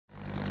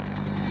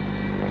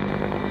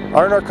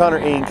R&R Conner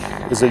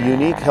Inc. is a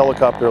unique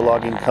helicopter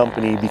logging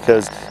company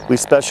because we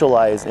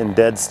specialize in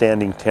dead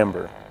standing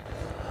timber.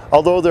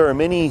 Although there are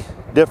many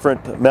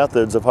different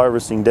methods of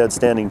harvesting dead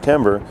standing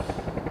timber,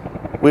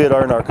 we at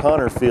R&R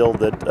Conner feel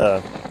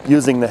that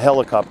using the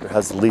helicopter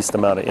has the least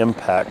amount of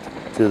impact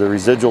to the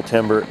residual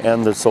timber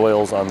and the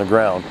soils on the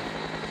ground,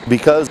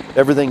 because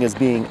everything is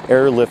being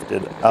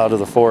airlifted out of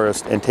the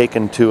forest and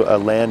taken to a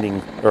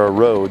landing or a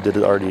road that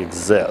already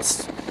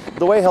exists.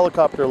 The way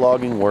helicopter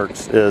logging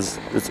works is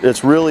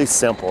it's really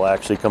simple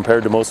actually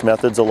compared to most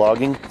methods of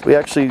logging. We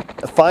actually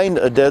find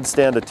a dead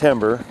stand of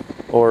timber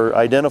or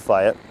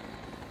identify it,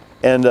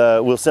 and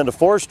we'll send a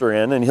forester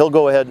in, and he'll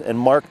go ahead and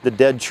mark the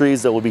dead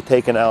trees that will be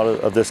taken out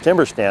of this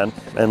timber stand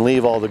and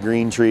leave all the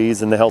green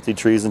trees and the healthy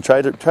trees and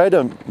try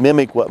to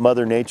mimic what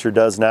Mother Nature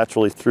does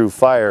naturally through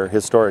fire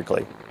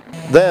historically.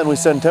 Then we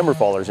send timber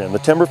fallers in. The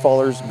timber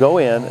fallers go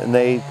in and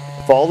they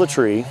fall the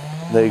tree,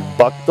 they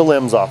buck the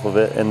limbs off of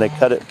it, and they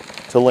cut it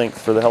to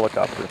length for the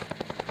helicopter.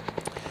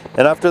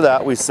 And after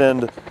that we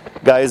send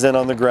guys in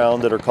on the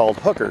ground that are called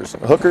hookers.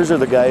 Hookers are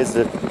the guys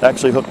that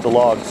actually hook the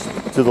logs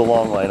to the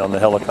long line on the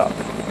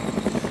helicopter.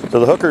 So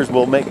the hookers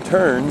will make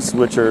turns,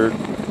 which are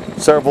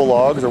several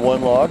logs or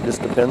one log,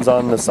 just depends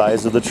on the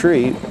size of the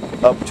tree,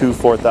 up to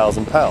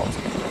 4,000 pounds.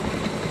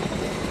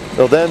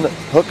 They'll then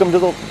hook them to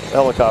the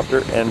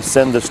helicopter and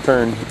send this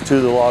turn to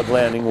the log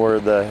landing where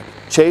the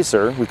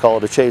chaser, we call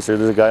it a chaser,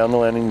 there's a guy on the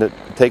landing that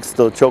takes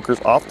the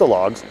chokers off the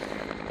logs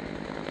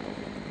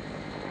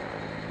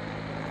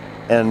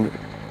and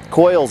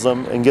coils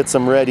them and gets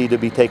them ready to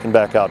be taken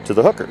back out to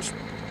the hookers.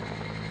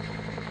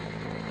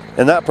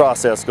 And that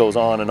process goes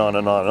on and on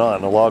and on and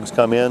on. The logs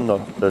come in,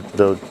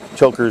 the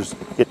chokers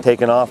get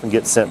taken off and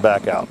get sent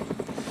back out.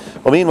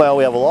 Well, meanwhile,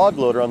 we have a log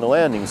loader on the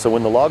landing, so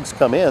when the logs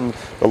come in,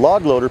 the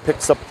log loader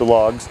picks up the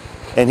logs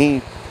and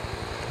he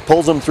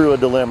pulls them through a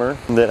delimber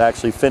that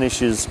actually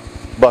finishes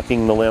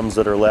bucking the limbs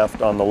that are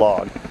left on the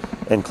log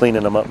and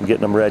cleaning them up and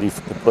getting them ready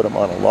to put them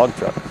on a log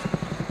truck.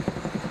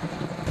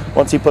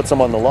 Once he puts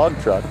them on the log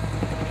truck,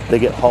 they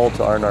get hauled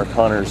to R&R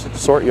Conner's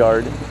sort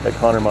yard at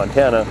Conner,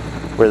 Montana,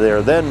 where they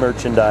are then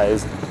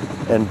merchandised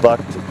and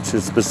bucked to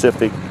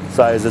specific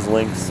sizes,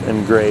 lengths,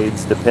 and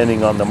grades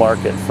depending on the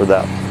market for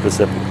that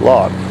specific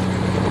log.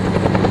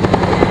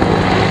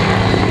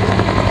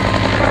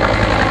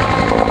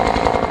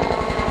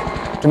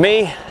 To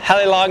me,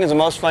 heli logging is the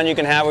most fun you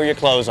can have with your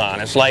clothes on.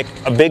 It's like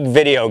a big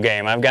video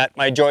game. I've got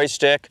my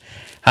joystick,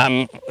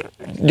 I'm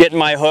getting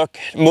my hook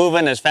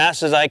moving as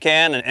fast as I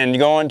can and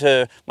going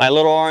to my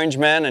little orange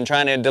men and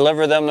trying to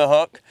deliver them the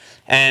hook.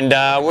 And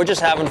we're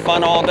just having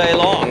fun all day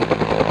long.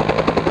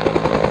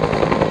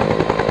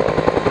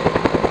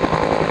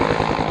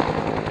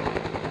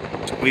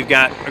 We've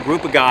got a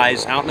group of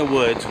guys out in the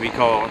woods we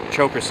call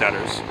choker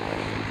setters.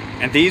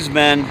 And these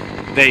men,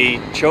 they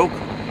choke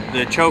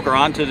the choker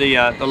onto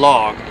the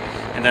log,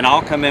 and then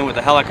I'll come in with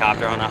a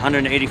helicopter on a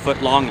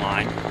 180-foot long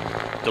line,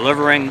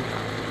 delivering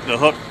the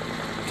hook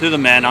to the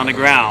men on the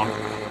ground.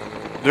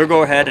 They'll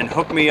go ahead and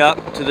hook me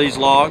up to these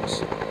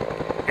logs,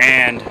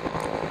 and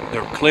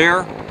they're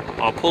clear.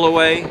 I'll pull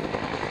away,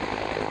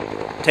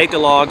 take the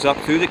logs up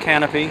through the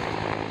canopy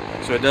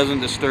so it doesn't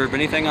disturb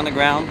anything on the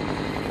ground.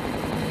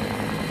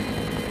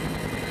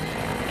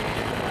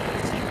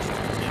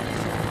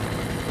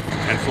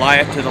 And fly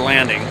it to the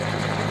landing.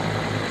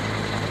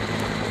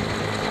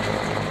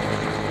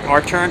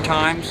 Our turn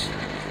times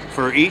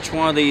for each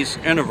one of these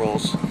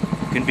intervals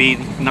can be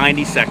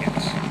 90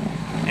 seconds.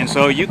 And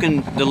so you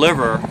can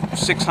deliver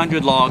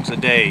 600 logs a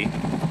day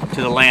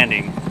to the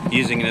landing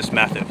using this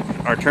method.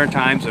 Our turn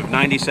times of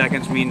 90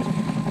 seconds means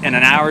in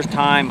an hour's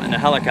time in a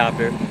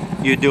helicopter,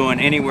 you're doing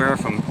anywhere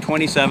from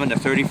 27 to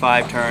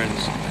 35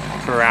 turns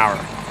per hour.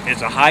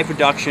 It's a high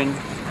production,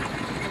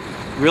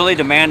 really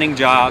demanding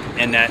job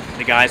in that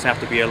the guys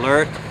have to be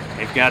alert,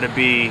 they've got to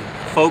be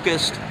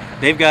focused,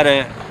 they've got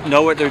to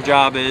know what their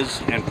job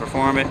is and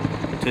perform it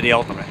to the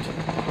ultimate.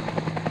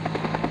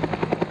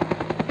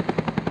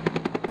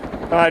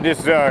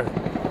 Just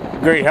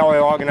great heli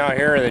logging out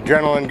here. The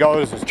adrenaline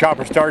goes as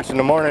chopper starts in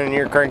the morning and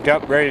you're cranked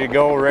up, ready to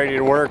go, ready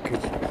to work.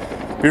 It's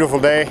a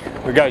beautiful day.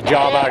 We've got a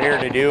job out here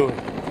to do,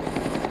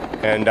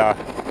 and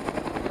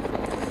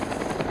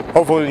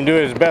hopefully we can do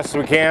it as best as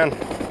we can.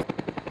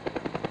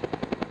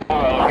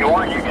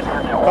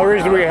 The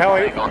reason we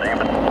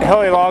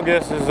heli log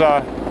this is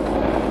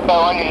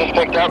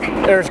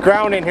there's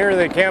ground in here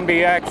that can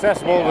be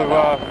accessible to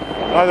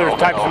other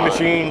types of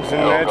machines,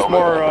 and it's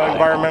more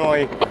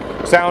environmentally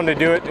sound to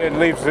do it. It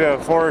leaves the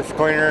forest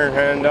cleaner,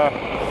 and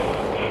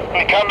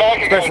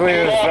especially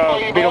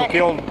as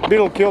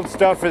beetle-killed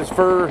stuff is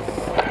for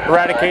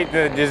eradicate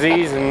the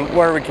disease and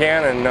where we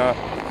can, and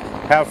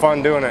have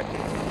fun doing it.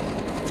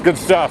 It's good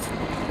stuff.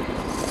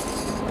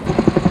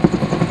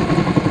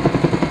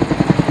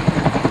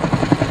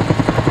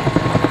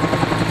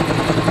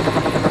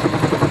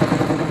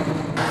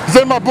 It's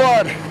in my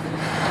blood.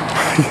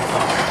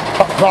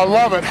 I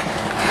love it.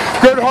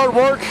 Good hard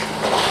work.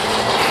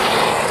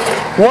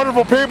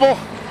 Wonderful people.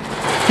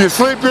 You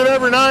sleep good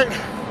every night.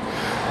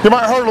 You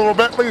might hurt a little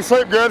bit, but you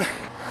sleep good.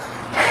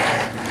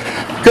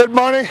 Good good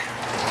money.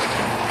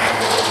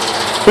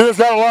 You just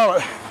gotta love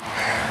it.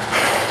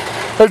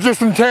 It's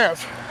just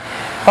intense.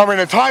 I mean,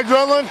 it's high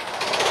adrenaline.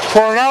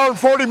 For an hour and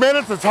 40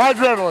 minutes, it's high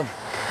adrenaline.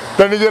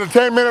 Then you get a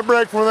 10-minute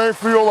break when they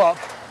fuel up.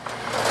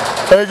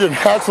 And you can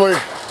actually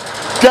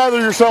gather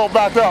yourself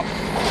back up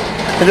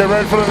and get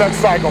ready for the next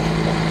cycle.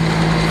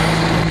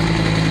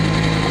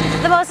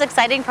 The most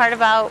exciting part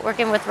about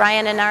working with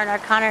Ryan and R&R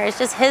Conner is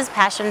just his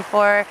passion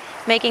for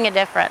making a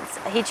difference.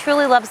 He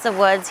truly loves the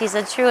woods. He's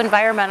a true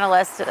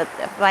environmentalist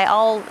by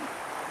all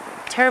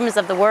terms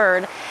of the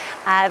word.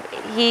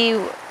 He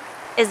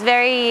is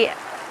very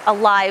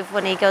alive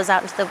when he goes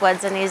out into the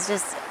woods, and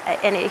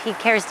he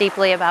cares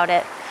deeply about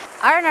it.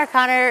 R&R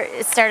Conner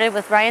started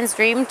with Ryan's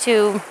dream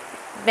to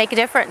make a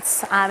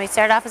difference. He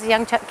started off as a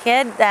young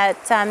kid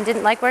that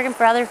didn't like working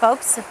for other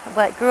folks,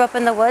 but grew up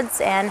in the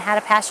woods and had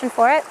a passion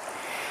for it.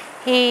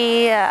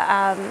 He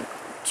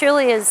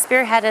truly has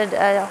spearheaded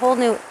a whole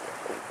new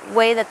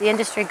way that the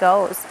industry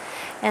goes.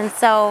 And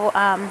so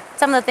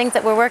some of the things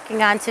that we're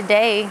working on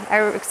today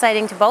are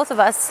exciting to both of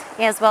us,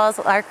 as well as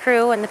our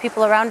crew and the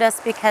people around us,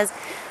 because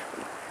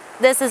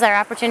this is our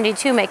opportunity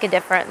to make a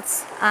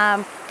difference.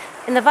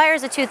 In the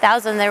fires of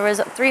 2000, there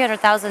was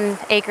 300,000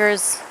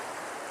 acres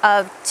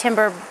of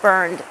timber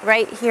burned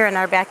right here in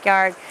our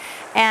backyard.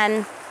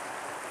 And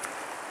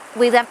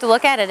we have to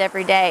look at it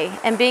every day.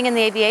 And being in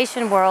the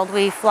aviation world,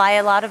 we fly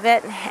a lot of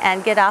it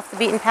and get off the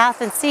beaten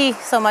path and see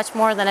so much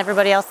more than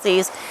everybody else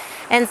sees.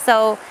 And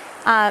so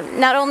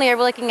not only are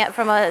we looking at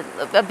from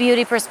a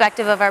beauty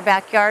perspective of our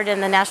backyard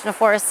and the national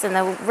forests and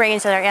the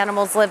range that our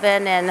animals live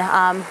in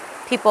and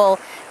people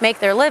make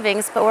their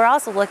livings, but we're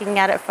also looking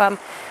at it from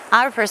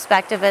our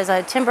perspective as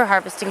a timber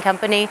harvesting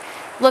company,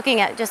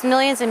 looking at just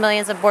millions and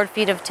millions of board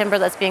feet of timber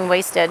that's being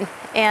wasted.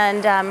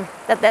 And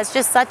that's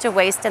just such a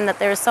waste, and that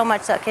there's so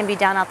much that can be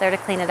done out there to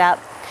clean it up.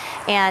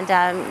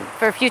 And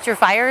for future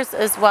fires,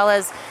 as well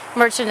as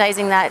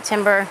merchandising that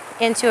timber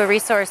into a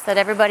resource that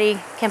everybody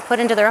can put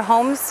into their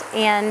homes,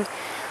 and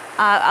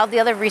all the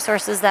other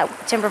resources that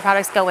timber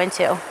products go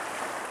into.